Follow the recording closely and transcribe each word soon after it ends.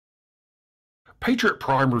Patriot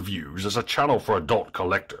Prime Reviews is a channel for adult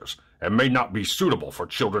collectors and may not be suitable for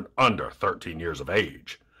children under 13 years of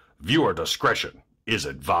age. Viewer discretion is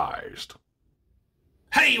advised.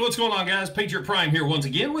 Hey, what's going on, guys? Patriot Prime here once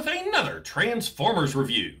again with another Transformers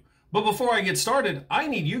review. But before I get started, I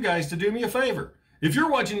need you guys to do me a favor. If you're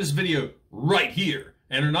watching this video right here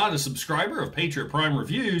and are not a subscriber of Patriot Prime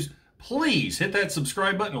Reviews, please hit that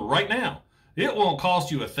subscribe button right now. It won't cost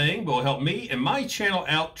you a thing, but will help me and my channel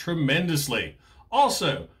out tremendously.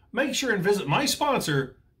 Also, make sure and visit my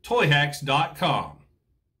sponsor, Toyhax.com.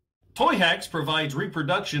 Toyhax provides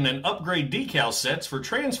reproduction and upgrade decal sets for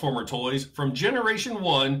Transformer toys from Generation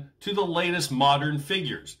 1 to the latest modern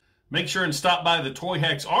figures. Make sure and stop by the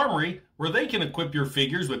Toyhax Armory, where they can equip your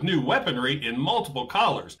figures with new weaponry in multiple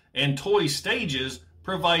colors. And Toy Stages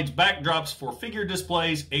provides backdrops for figure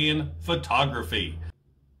displays and photography.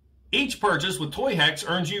 Each purchase with Toyhax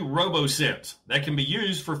earns you RoboCents that can be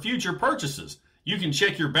used for future purchases. You can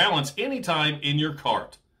check your balance anytime in your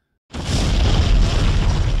cart.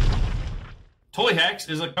 Toyhax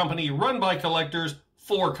is a company run by collectors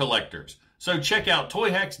for collectors. So check out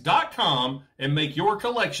Toyhax.com and make your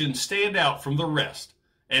collection stand out from the rest.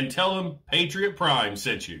 And tell them Patriot Prime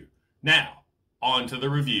sent you. Now, on to the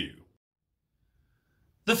review.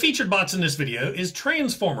 The featured box in this video is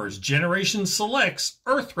Transformers Generation Selects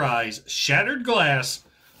Earthrise Shattered Glass,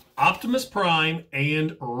 Optimus Prime,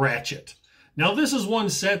 and Ratchet. Now this is one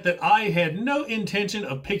set that I had no intention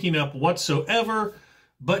of picking up whatsoever,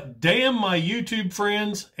 but damn my YouTube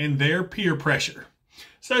friends and their peer pressure.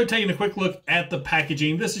 So taking a quick look at the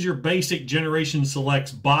packaging, this is your basic Generation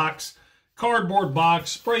Selects box. Cardboard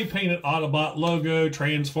box, spray painted Autobot logo,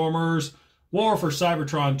 Transformers, War for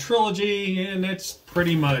Cybertron trilogy, and that's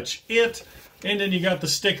pretty much it. And then you got the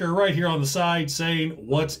sticker right here on the side saying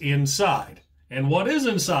what's inside. And what is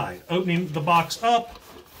inside? Opening the box up,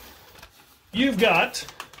 you've got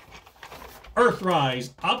Earthrise,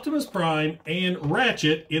 Optimus Prime, and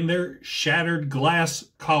Ratchet in their Shattered Glass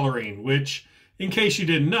coloring, which, in case you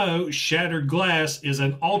didn't know, Shattered Glass is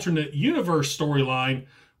an alternate universe storyline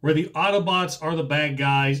where the Autobots are the bad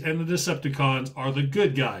guys and the Decepticons are the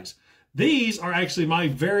good guys. These are actually my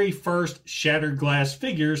very first Shattered Glass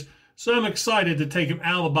figures, so I'm excited to take them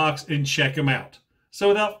out of the box and check them out. So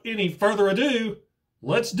without any further ado,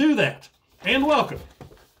 let's do that. And welcome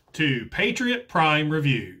to Patriot Prime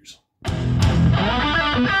Reviews.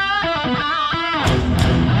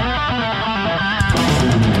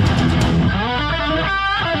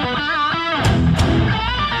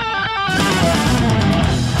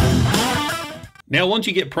 Now, once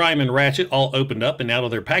you get Prime and Ratchet all opened up and out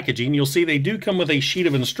of their packaging, you'll see they do come with a sheet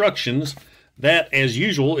of instructions that, as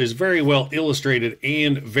usual, is very well illustrated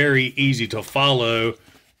and very easy to follow.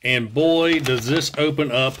 And boy, does this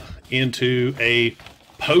open up into a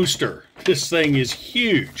poster. This thing is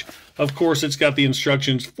huge. Of course, it's got the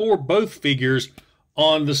instructions for both figures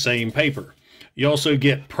on the same paper. You also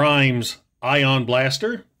get Prime's Ion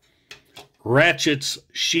Blaster, Ratchet's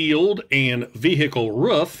shield and vehicle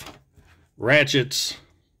roof, Ratchet's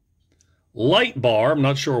light bar. I'm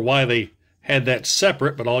not sure why they had that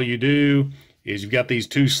separate, but all you do is you've got these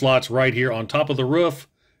two slots right here on top of the roof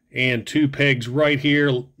and two pegs right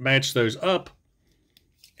here. Match those up.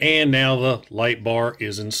 And now the light bar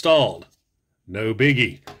is installed. No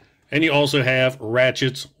biggie. And you also have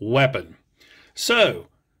Ratchet's weapon. So,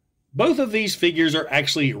 both of these figures are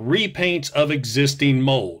actually repaints of existing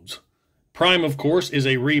molds. Prime, of course, is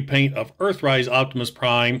a repaint of Earthrise Optimus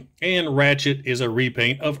Prime, and Ratchet is a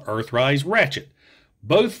repaint of Earthrise Ratchet.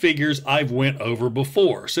 Both figures I've went over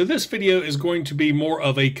before, so this video is going to be more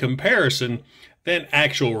of a comparison than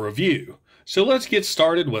actual review. So let's get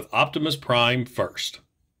started with Optimus Prime first.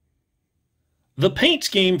 The paint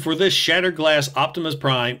scheme for this Shattered Glass Optimus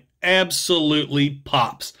Prime absolutely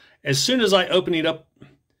pops. As soon as I opened up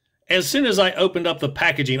the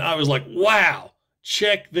packaging, I was like, wow.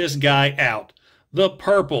 Check this guy out. The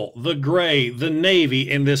purple, the gray, the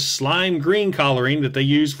navy, and this slime green coloring that they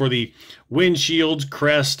use for the windshields,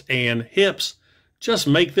 crest, and hips just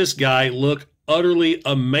make this guy look utterly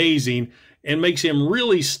amazing and makes him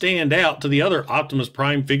really stand out to the other Optimus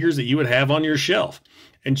Prime figures that you would have on your shelf.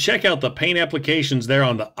 And check out the paint applications there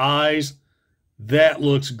on the eyes. That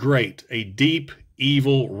looks great. A deep,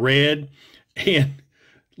 evil red. And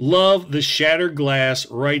love the shattered glass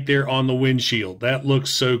right there on the windshield. That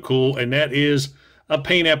looks so cool. And that is a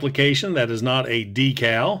paint application. That is not a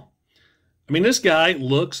decal. I mean, this guy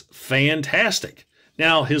looks fantastic.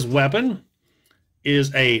 Now, his weapon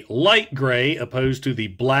is a light gray opposed to the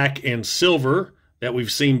black and silver that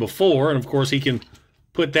we've seen before. And, of course, he can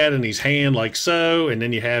put that in his hand like so. And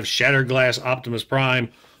then you have Shattered Glass Optimus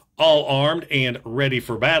Prime all armed and ready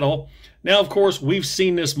for battle. Now, of course, we've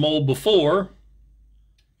seen this mold before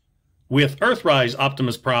with Earthrise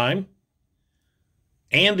Optimus Prime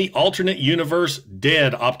and the alternate universe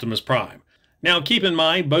dead Optimus Prime. Now, keep in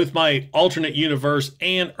mind, both my alternate universe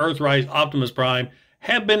and Earthrise Optimus Prime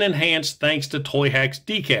have been enhanced thanks to Toyhax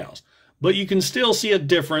decals, but you can still see a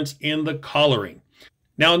difference in the coloring.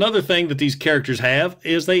 Now, another thing that these characters have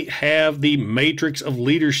is they have the matrix of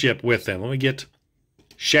leadership with them. Let me get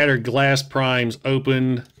Shattered Glass Primes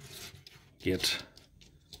opened, get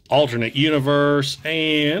alternate universe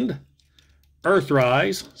and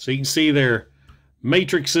Earthrise, so you can see their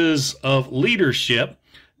matrices of leadership.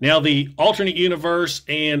 Now, the alternate universe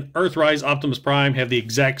and Earthrise Optimus Prime have the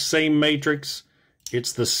exact same matrix.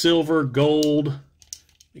 It's the silver gold.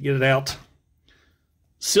 Let me get it out.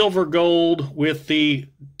 Silver gold with the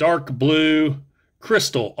dark blue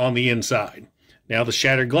crystal on the inside. Now, the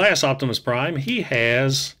Shattered Glass Optimus Prime, he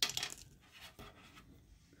has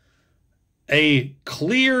a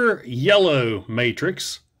clear yellow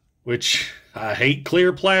matrix, which I hate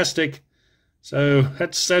clear plastic, so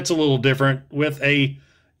that's a little different, with a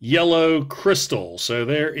yellow crystal. So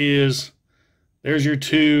there's your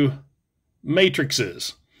two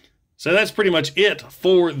matrices. So that's pretty much it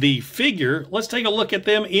for the figure. Let's take a look at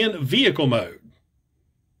them in vehicle mode.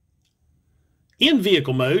 In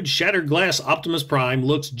vehicle mode, Shattered Glass Optimus Prime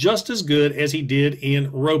looks just as good as he did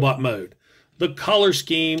in robot mode. The color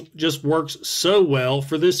scheme just works so well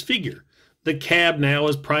for this figure. The cab now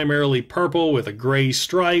is primarily purple with a gray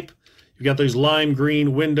stripe. You've got those lime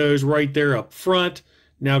green windows right there up front.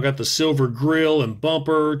 Now got the silver grille and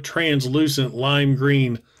bumper, translucent lime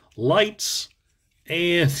green lights,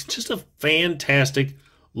 and just a fantastic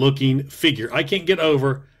looking figure. I can't get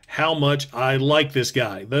over how much I like this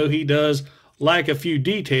guy, though he does lack a few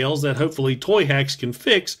details that hopefully Toyhax can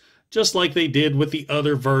fix, just like they did with the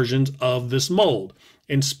other versions of this mold.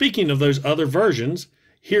 And speaking of those other versions,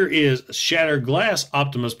 here is Shattered Glass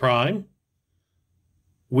Optimus Prime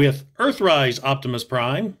with Earthrise Optimus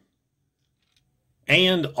Prime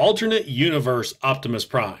and alternate universe Optimus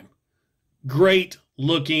Prime. Great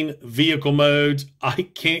looking vehicle modes. I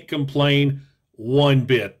can't complain one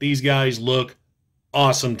bit. These guys look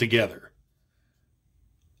awesome together.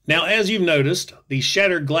 Now, as you've noticed, the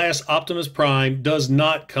Shattered Glass Optimus Prime does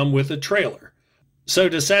not come with a trailer. So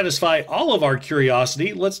to satisfy all of our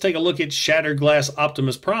curiosity, let's take a look at Shattered Glass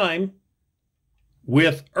Optimus Prime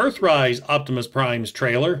with Earthrise Optimus Prime's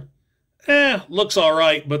trailer. Looks all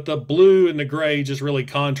right, but the blue and the gray just really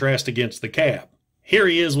contrast against the cab. Here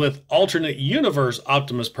he is with alternate universe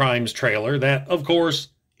Optimus Prime's trailer. That, of course,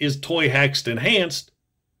 is Toyhax enhanced,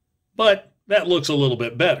 but that looks a little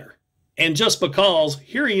bit better. And just because,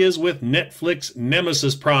 here he is with Netflix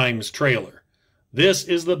Nemesis Prime's trailer. This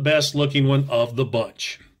is the best looking one of the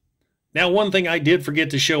bunch. Now, one thing I did forget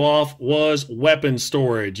to show off was weapon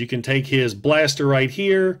storage. You can take his blaster right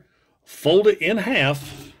here, fold it in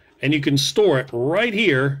half, and you can store it right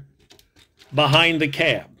here behind the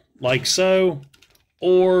cab, like so,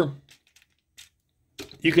 or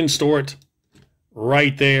you can store it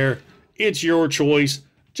right there. It's your choice,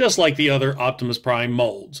 just like the other Optimus Prime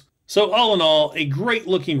molds. So all in all, a great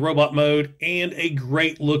looking robot mode and a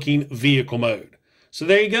great looking vehicle mode. So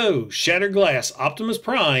there you go, Shattered Glass Optimus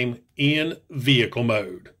Prime in vehicle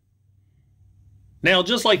mode. Now,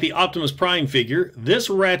 just like the Optimus Prime figure, this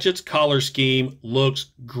Ratchet's collar scheme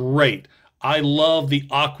looks great. I love the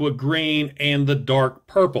aqua green and the dark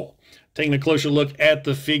purple. Taking a closer look at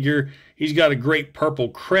the figure, he's got a great purple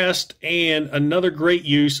crest and another great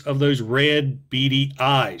use of those red beady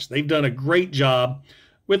eyes. They've done a great job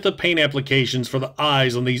with the paint applications for the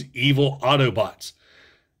eyes on these evil Autobots.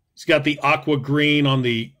 He's got the aqua green on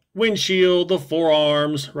the windshield, the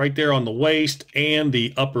forearms, right there on the waist, and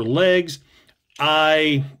the upper legs.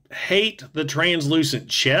 I hate the translucent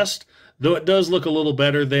chest, though it does look a little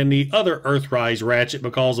better than the other Earthrise Ratchet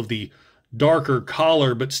because of the darker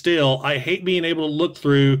collar, but still, I hate being able to look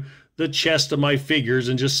through the chest of my figures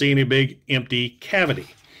and just seeing a big empty cavity.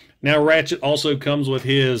 Now, Ratchet also comes with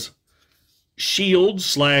his shield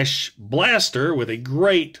 / blaster with a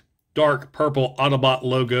great dark purple Autobot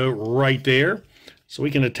logo right there. So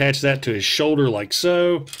we can attach that to his shoulder like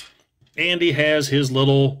so. And he has his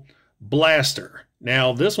little blaster.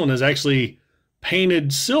 Now, this one is actually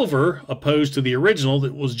painted silver opposed to the original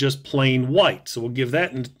that was just plain white. So we'll give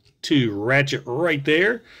that to Ratchet right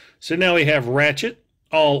there. So now we have Ratchet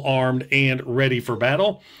all armed and ready for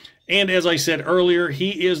battle. And as I said earlier,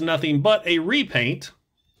 he is nothing but a repaint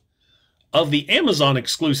of the Amazon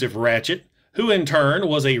exclusive Ratchet, who in turn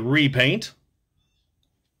was a repaint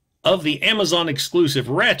of the Amazon exclusive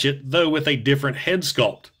Ratchet, though with a different head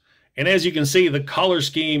sculpt. And as you can see, the color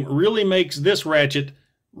scheme really makes this Ratchet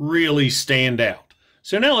really stand out.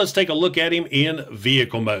 So now let's take a look at him in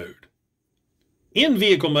vehicle mode. In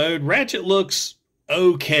vehicle mode, Ratchet looks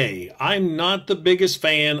okay. I'm not the biggest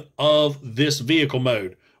fan of this vehicle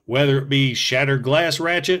mode, whether it be Shattered Glass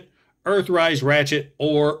Ratchet, Earthrise Ratchet,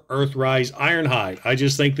 or Earthrise Ironhide. I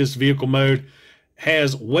just think this vehicle mode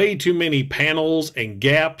has way too many panels and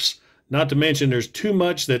gaps, not to mention there's too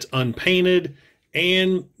much that's unpainted,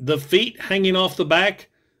 and the feet hanging off the back,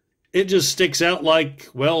 it just sticks out like,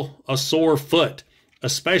 well, a sore foot,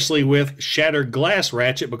 especially with Shattered Glass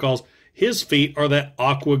Ratchet, because his feet are that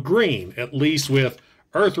aqua green. At least with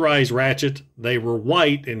Earthrise Ratchet, they were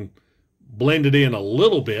white and blended in a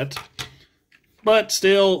little bit. But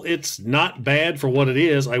still, it's not bad for what it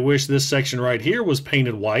is. I wish this section right here was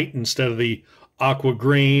painted white instead of the aqua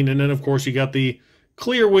green. And then, of course, you got the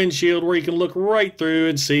clear windshield where you can look right through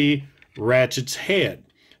and see Ratchet's head.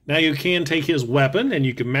 Now, you can take his weapon, and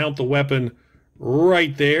you can mount the weapon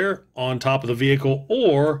right there on top of the vehicle,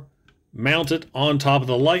 or mount it on top of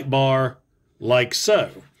the light bar like so.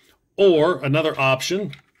 Or another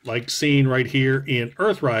option, like seen right here in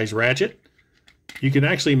Earthrise Ratchet, you can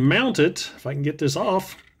actually mount it, if I can get this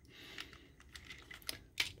off.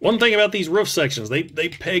 One thing about these roof sections, they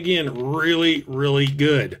peg in really, really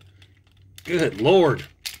good. Good Lord.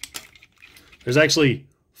 There's actually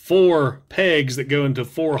 4 pegs that go into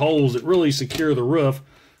 4 holes that really secure the roof.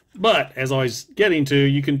 But, as I was getting to,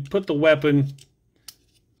 you can put the weapon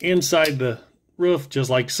inside the roof just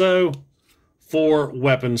like so for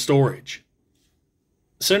weapon storage.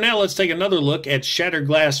 So now let's take another look at Shattered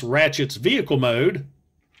Glass Ratchet's vehicle mode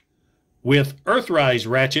with Earthrise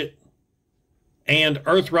Ratchet and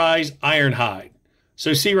Earthrise Ironhide.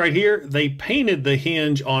 So see right here, they painted the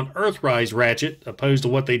hinge on Earthrise Ratchet opposed to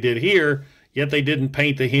what they did here, yet they didn't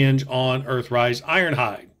paint the hinge on Earthrise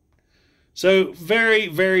Ironhide. So very,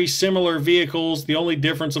 very similar vehicles. The only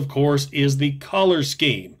difference, of course, is the color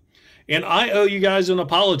scheme. And I owe you guys an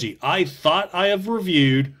apology. I thought I have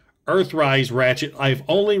reviewed Earthrise Ratchet. I've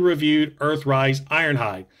only reviewed Earthrise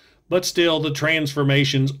Ironhide. But still, the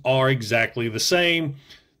transformations are exactly the same.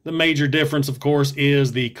 The major difference, of course,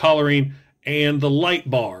 is the coloring and the light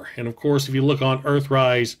bar. And, of course, if you look on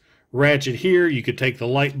Earthrise Ratchet here, you could take the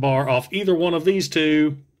light bar off either one of these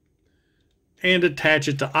two and attach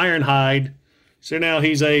it to Ironhide. So now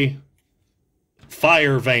he's a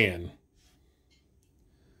fire van.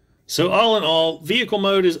 So all in all, vehicle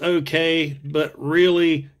mode is okay, but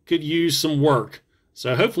really could use some work.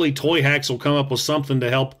 So hopefully Toyhax will come up with something to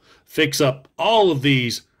help fix up all of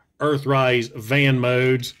these Earthrise van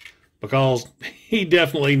modes, because he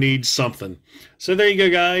definitely needs something. So there you go,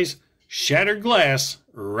 guys. Shattered Glass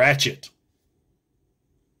Ratchet.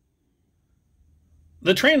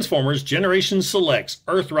 The Transformers Generation Selects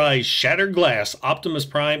Earthrise Shattered Glass Optimus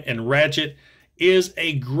Prime and Ratchet is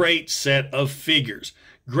a great set of figures.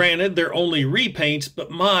 Granted, they're only repaints, but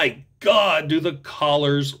my God, do the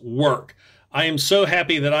colors work. I am so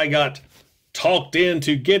happy that I got talked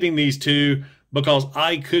into getting these two, because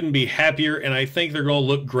I couldn't be happier, and I think they're going to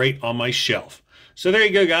look great on my shelf. So there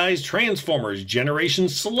you go, guys. Transformers Generation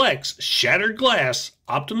Selects Shattered Glass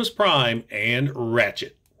Optimus Prime and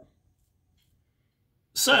Ratchet.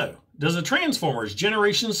 So, does the Transformers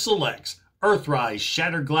Generation Selects Earthrise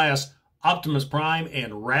Shattered Glass Optimus Prime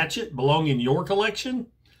and Ratchet belong in your collection?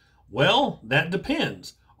 Well, that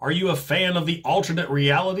depends. Are you a fan of the alternate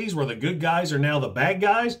realities where the good guys are now the bad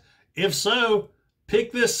guys? If so,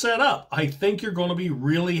 pick this set up. I think you're going to be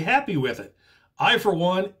really happy with it. I, for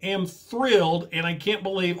one, am thrilled, and I can't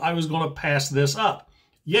believe I was going to pass this up.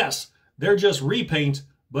 Yes, they're just repaints,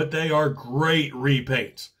 but they are great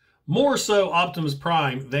repaints. More so Optimus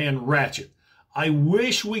Prime than Ratchet. I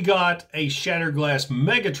wish we got a Shattered Glass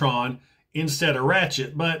Megatron instead of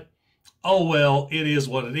Ratchet, but oh well, it is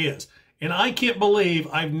what it is. And I can't believe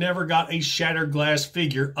I've never got a Shattered Glass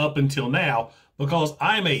figure up until now, because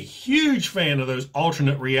I'm a huge fan of those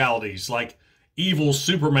alternate realities like evil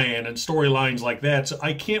Superman and storylines like that. So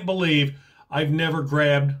I can't believe I've never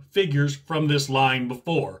grabbed figures from this line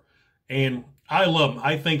before. And I love him.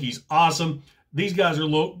 I think he's awesome. These guys are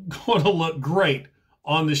going to look great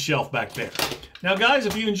on the shelf back there. Now, guys,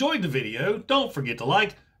 if you enjoyed the video, don't forget to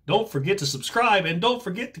like, don't forget to subscribe, and don't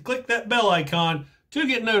forget to click that bell icon to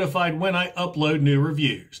get notified when I upload new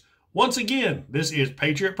reviews. Once again, this is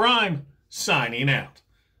Patriot Prime, signing out.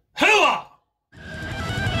 Hooah!